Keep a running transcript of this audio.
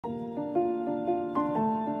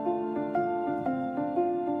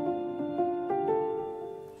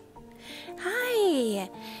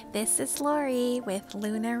This is Lori with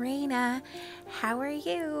Luna Reina. How are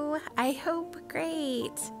you? I hope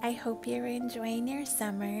great. I hope you're enjoying your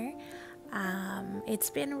summer. It's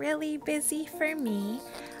been really busy for me.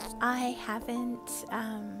 I haven't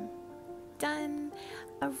done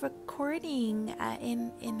a recording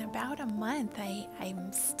in about a month.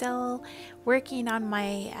 I'm still working on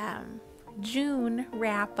my June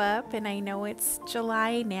wrap up, and I know it's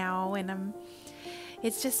July now, and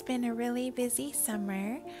it's just been a really busy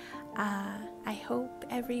summer. I hope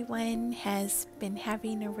everyone has been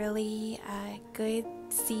having a really good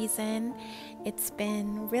season. It's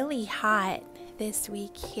been really hot this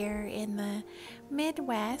week here in the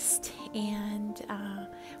Midwest, and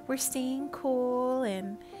we're staying cool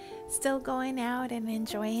and still going out and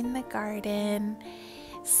enjoying the garden.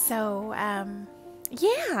 So,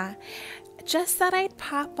 yeah, just thought I'd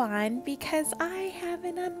pop on because I have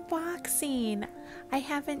an unboxing. I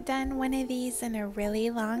haven't done one of these in a really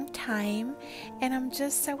long time, and I'm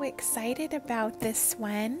just so excited about this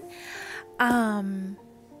one.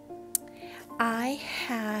 I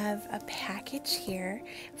have a package here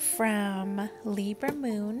from Libra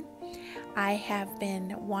Moon. I have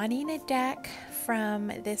been wanting a deck from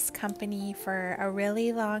this company for a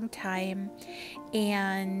really long time,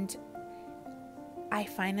 and I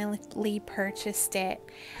finally purchased it.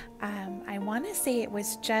 I want to say it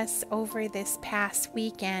was just over this past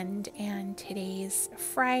weekend, and today's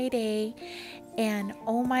Friday, and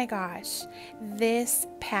oh my gosh, this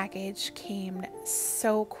package came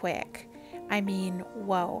so quick. I mean,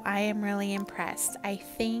 whoa, I am really impressed. I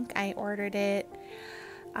think I ordered it.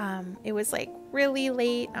 It was like really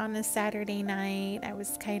late on a Saturday night. I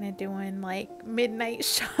was kind of doing like midnight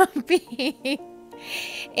shopping.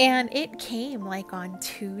 And it came like on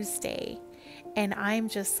Tuesday, and I'm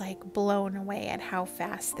just like blown away at how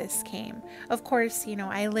fast this came. Of course, you know,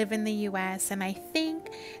 I live in the US, and I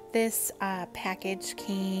think this package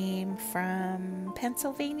came from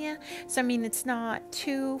Pennsylvania. So, I mean, it's not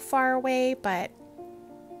too far away, but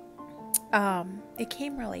it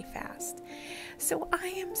came really fast. So I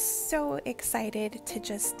am so excited to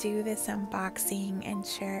just do this unboxing and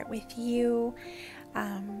share it with you.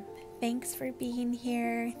 Thanks for being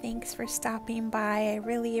here. Thanks for stopping by. I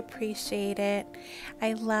really appreciate it.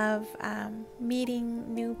 I love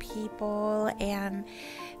meeting new people and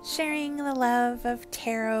sharing the love of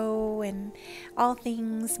tarot and all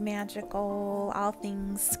things magical, all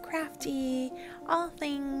things crafty, all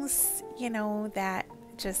things, you know, that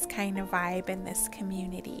just kind of vibe in this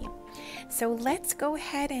community. So let's go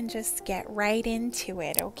ahead and just get right into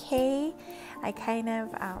it, okay? I kind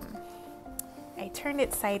of I turned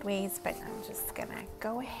it sideways, but I'm just gonna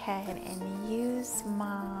go ahead and use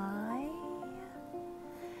my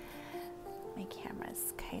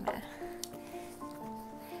camera's kind of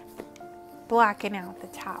blocking out the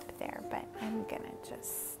top there, but I'm gonna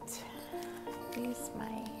just use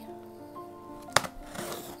my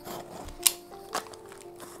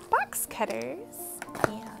box cutters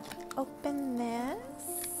and open this.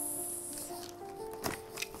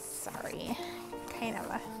 Sorry, kind of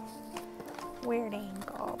a weird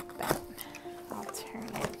angle, but I'll turn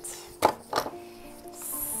it.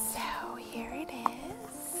 So here it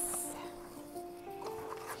is.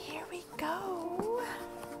 Here we go.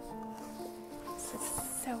 This is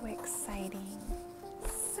so exciting.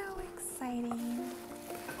 So exciting.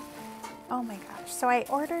 Oh my gosh. So I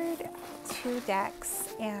ordered 2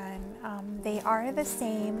 decks, and they are the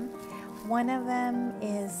same. One of them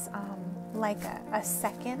is like a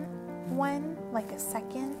second one, like a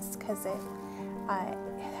seconds, because it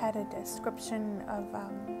had a description of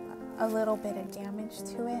a little bit of damage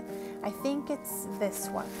to it. I think it's this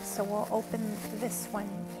one, so we'll open this one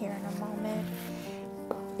here in a moment.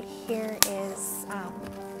 Here is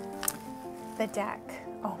the deck.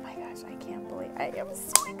 Oh my gosh, I can't believe I am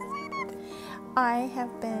so excited. I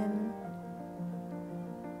have been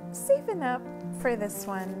saving up for this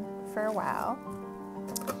one for a while,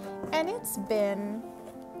 and it's been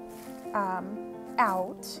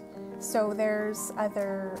out. So there's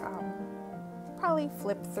other probably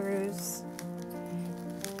flip throughs,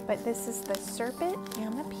 but this is the Serpent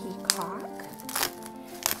and the Peacock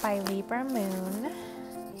by Libra Moon.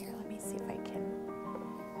 Here, let me see if I can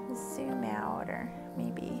zoom out, or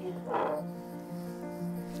maybe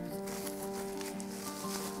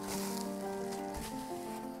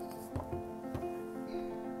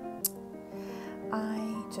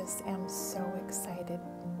I just am so excited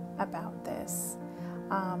about this.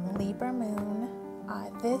 Libra Moon,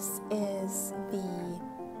 this is the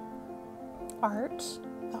art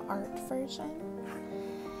version.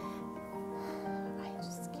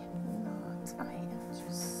 I am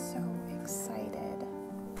just so excited.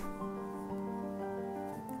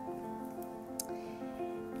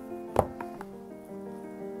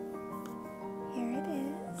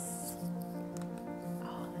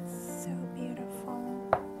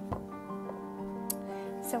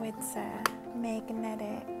 So it's a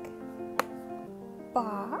magnetic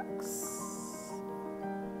box.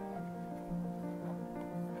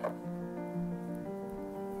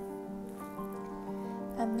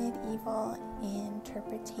 A medieval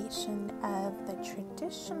interpretation of the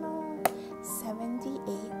traditional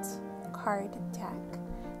 78 card deck,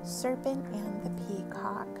 Serpent and the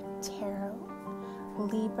Peacock Tarot,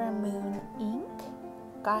 Libra Moon Ink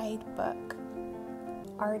Guidebook,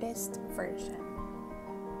 Artist Version.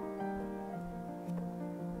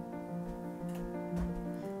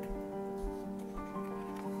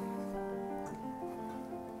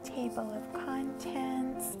 Table of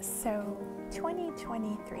contents. So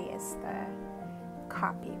 2023 is the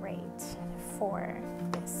copyright for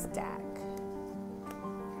this deck,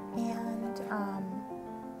 and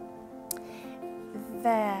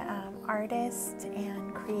the artist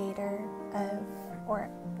and creator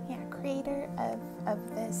of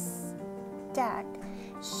this deck,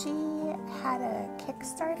 she had a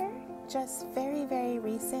Kickstarter just very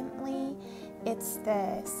recently. It's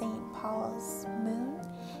the St. Paul's Moon,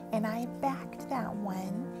 and I backed that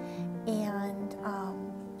one, and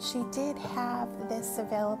she did have this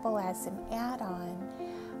available as an add-on,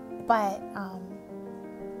 but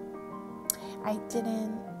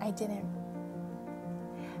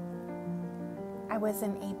I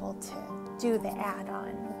wasn't able to do the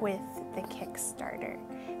add-on with the Kickstarter.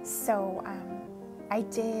 So I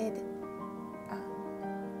did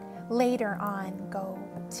later on go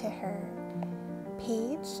to her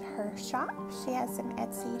page, her shop. She has an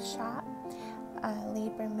Etsy shop,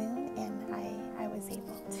 Libra Moon, and I was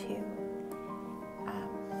able to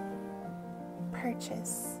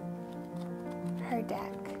purchase her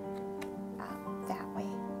deck that way.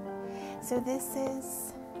 So this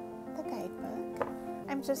is the guidebook.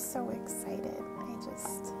 I'm just so excited.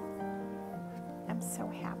 I'm so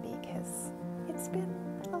happy because it's been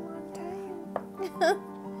a long time.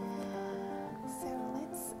 So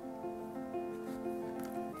let's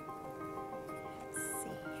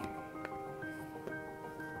see here.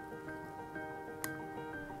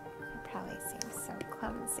 It probably seems so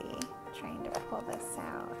clumsy trying to pull this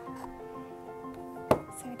out.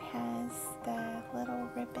 So it has the little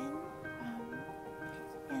ribbon,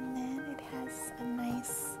 and then it has a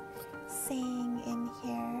nice saying in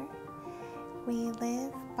here. We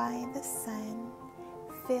live by the sun,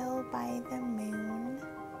 fill by the moon,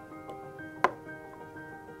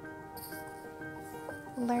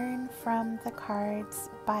 learn from the cards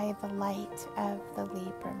by the light of the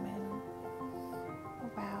Libra Moon.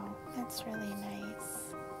 Wow, that's really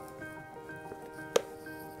nice.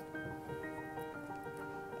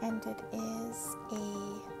 And it is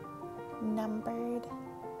a numbered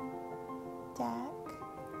deck.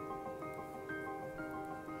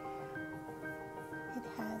 It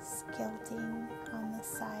has gilding on the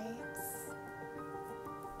sides.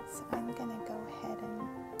 So I'm gonna go ahead and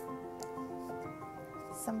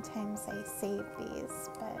sometimes I save these,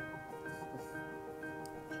 but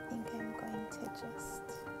I think I'm going to just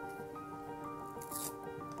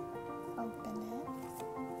open it.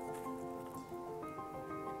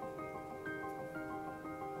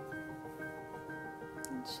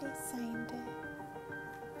 And she signed it.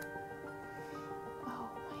 Oh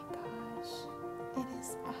my gosh, it is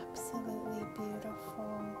absolutely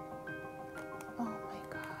beautiful. Oh my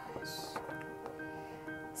gosh.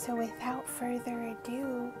 So without further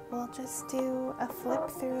ado, we'll just do a flip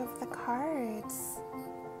through of the cards.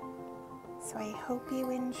 So I hope you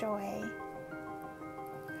enjoy.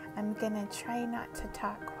 I'm gonna try not to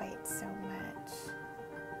talk quite so much.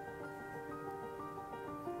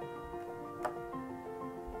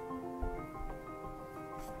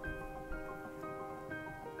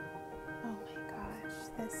 Oh my gosh,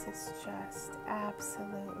 this is just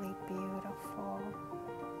absolutely beautiful.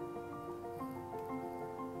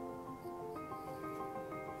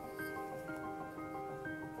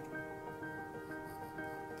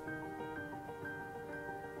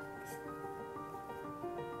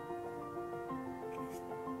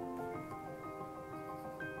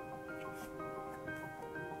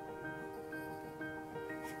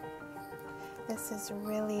 This is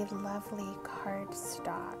really lovely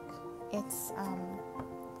cardstock. It's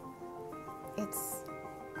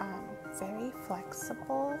very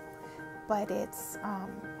flexible, but it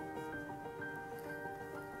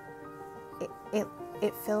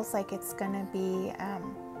feels like it's gonna be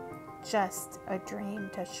just a dream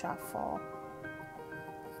to shuffle.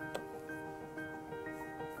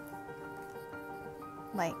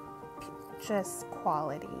 Like just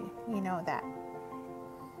quality, you know, that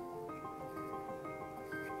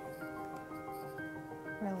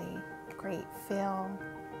really great feel.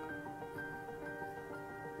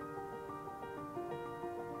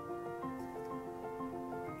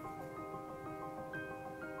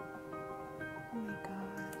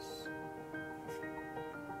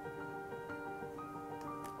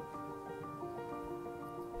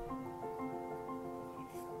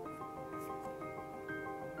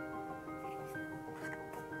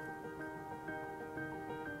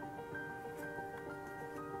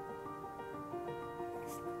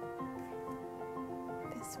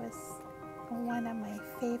 was one of my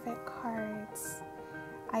favorite cards.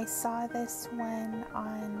 I saw this one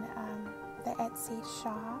on the Etsy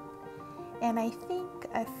shop, and I think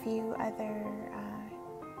a few other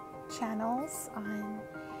channels on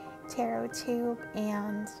TarotTube,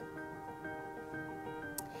 and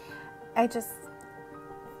I just,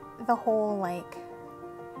 the whole like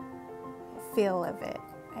feel of it,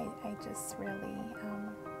 I just really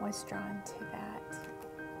was drawn to that.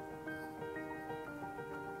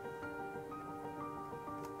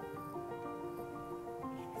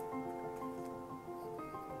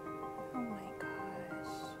 Oh my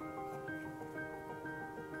gosh.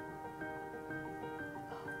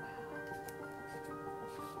 Oh wow.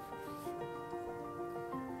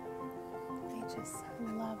 I just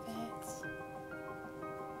love it.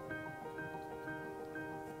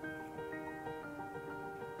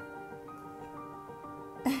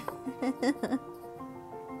 Oh,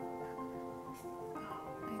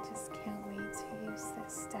 I just can't wait to use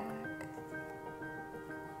this deck.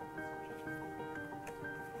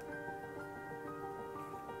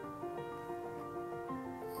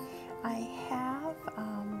 I have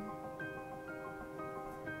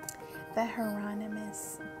the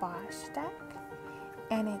Hieronymus Bosch deck,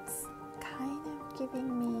 and it's kind of giving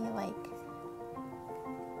me like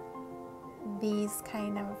these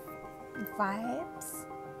kind of vibes.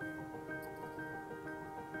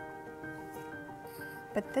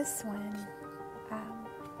 But this one,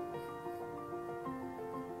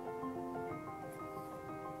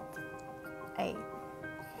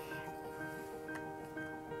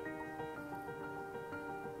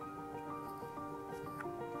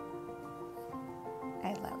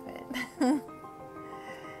 I love it.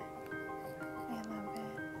 I love it.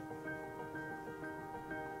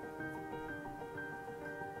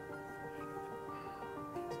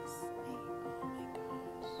 Oh my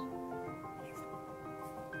gosh.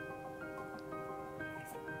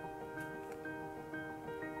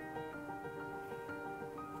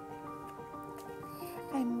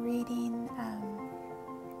 I'm reading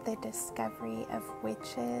The Discovery of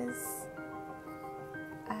Witches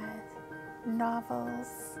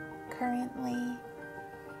novels currently,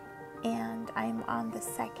 and I'm on the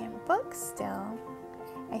second book still.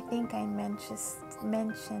 I think I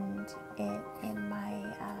mentioned it in my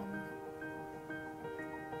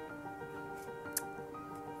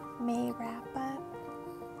May wrap up.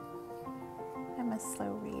 I'm a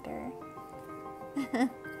slow reader.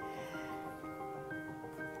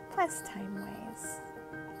 Plus time-wise,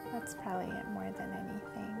 that's probably it more than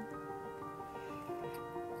anything.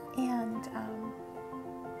 And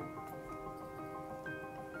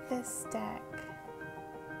this deck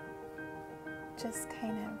just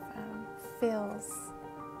kind of feels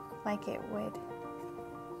like it would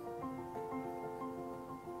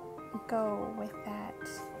go with that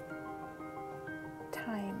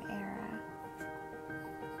time era.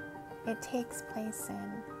 It takes place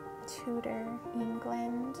in Tudor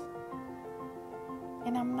England,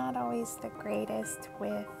 and I'm not always the greatest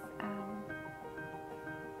with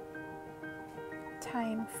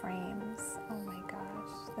time frames. Oh my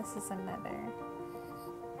gosh, this is another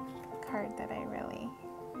card that I really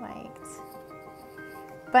liked.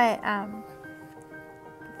 But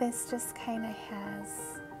this just kind of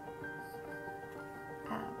has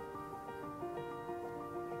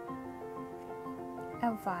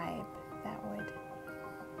a vibe that would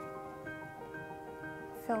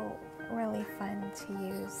feel really fun to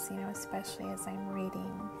use, you know, especially as I'm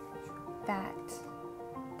reading that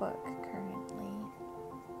book currently.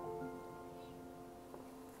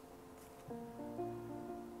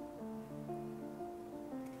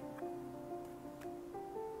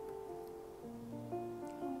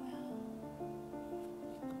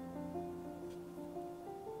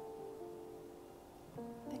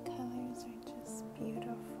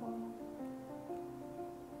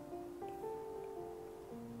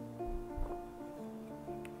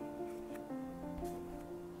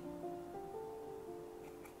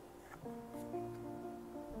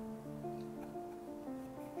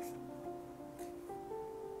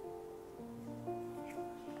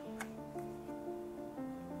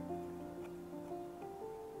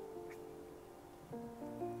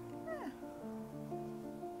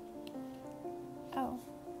 Oh,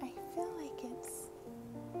 I feel like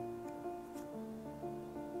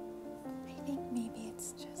I think maybe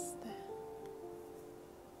it's just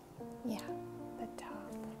the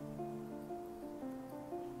top.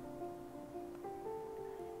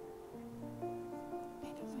 I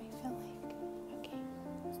don't know, I feel like, okay.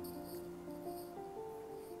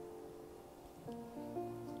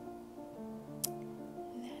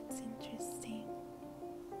 That's interesting.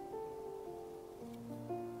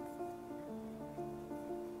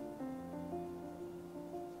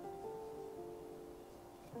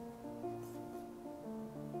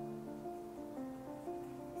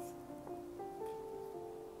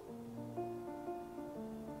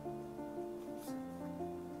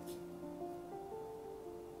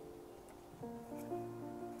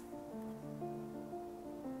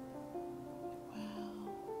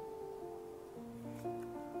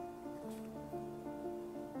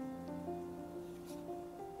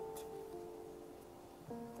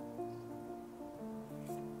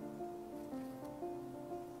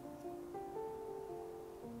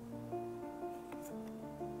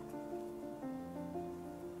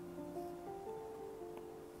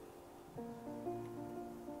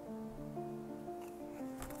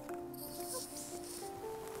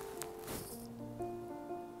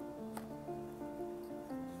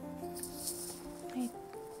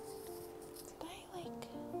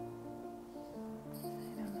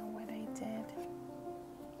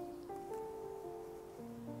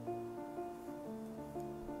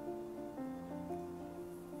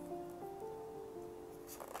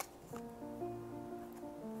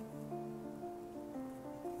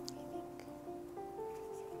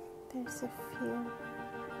 There's a few.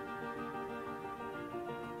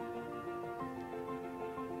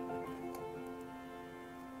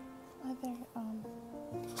 Other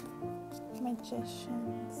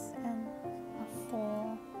magicians and a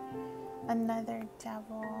fool, another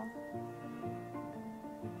devil.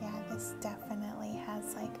 Yeah, this definitely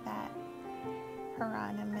has like that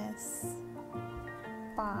Hieronymus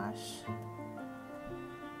Bosch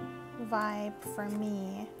vibe for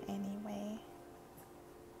me anyway.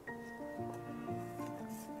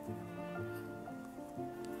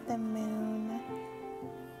 The moon.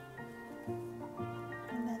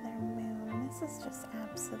 Another moon. This is just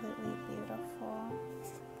absolutely beautiful.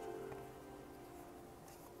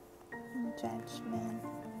 And Judgment.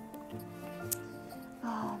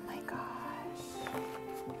 Oh my gosh.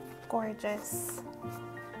 Gorgeous.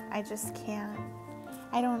 I just can't.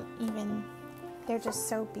 I don't even. They're just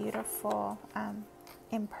so beautiful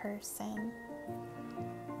in person.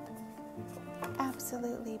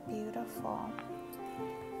 Absolutely beautiful.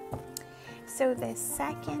 So the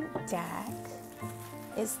second deck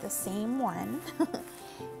is the same one.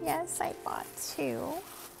 Yes, I bought two.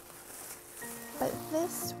 But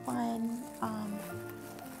this one,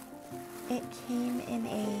 it came in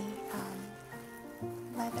a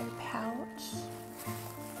leather pouch.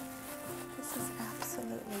 This is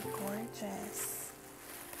absolutely gorgeous.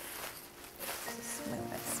 Just move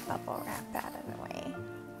this bubble wrap out of the way.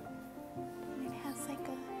 And it has like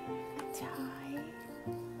a tie.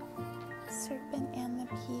 Serpent and the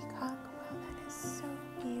Peacock. Wow, that is so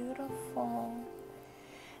beautiful.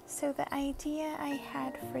 So the idea I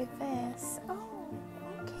had for this, oh,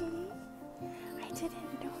 okay. I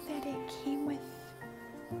didn't know that it came with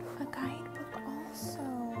a guidebook also.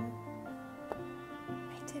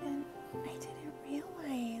 I didn't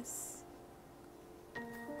realize.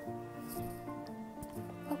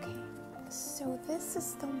 Okay, so this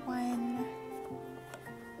is the one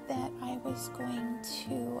that I was going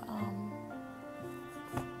to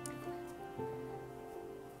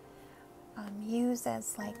use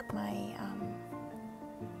as like my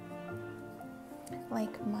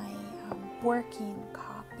working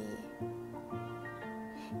copy.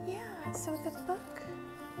 Yeah, so the book,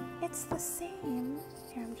 it's the same.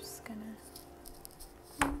 Here, I'm just gonna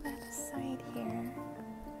move that aside here.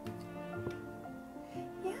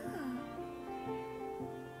 Yeah,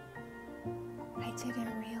 I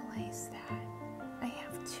didn't realize that. I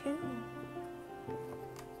have two.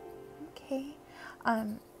 Okay.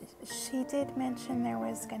 She did mention there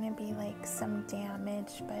was going to be like some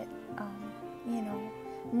damage, but you know,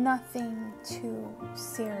 nothing too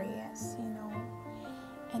serious, you know.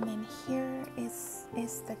 And then here is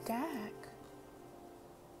the deck.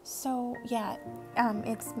 So yeah,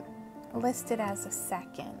 it's listed as a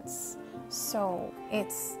seconds. So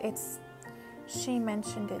it's she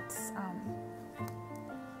mentioned it's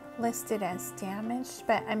listed as damaged,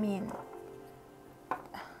 but I mean,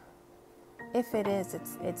 if it is,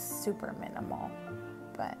 it's super minimal,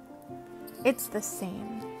 but it's the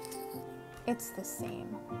same. It's the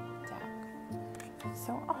same deck.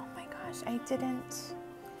 So, oh my gosh, I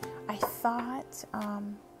thought,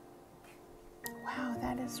 wow,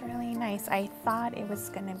 that is really nice. I thought it was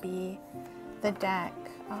going to be the deck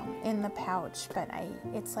in the pouch, but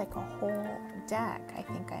it's like a whole deck. I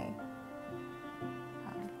think I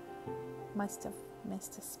must have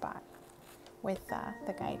missed a spot with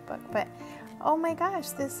the guidebook, but oh my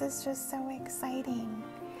gosh, this is just so exciting.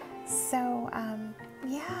 So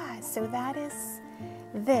yeah, so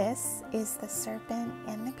this is the Serpent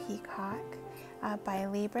and the Peacock by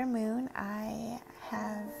Libra Moon. I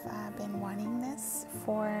have been wanting this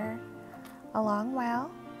for a long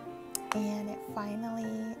while, and it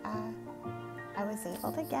finally I was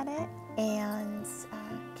able to get it, and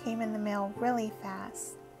came in the mail really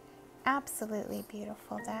fast. Absolutely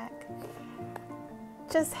beautiful deck.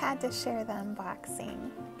 Just had to share the unboxing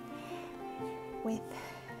with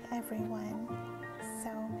everyone. So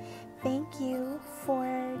thank you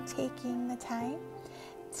for taking the time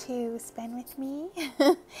to spend with me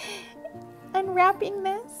unwrapping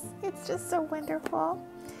this. It's just so wonderful.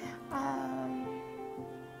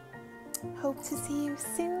 Hope to see you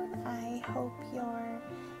soon. I hope you're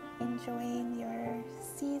enjoying your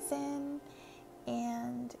season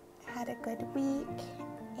and had a good week.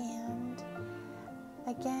 And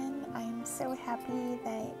again, I'm so happy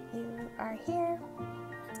that you are here.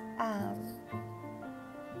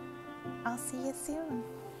 I'll see you soon.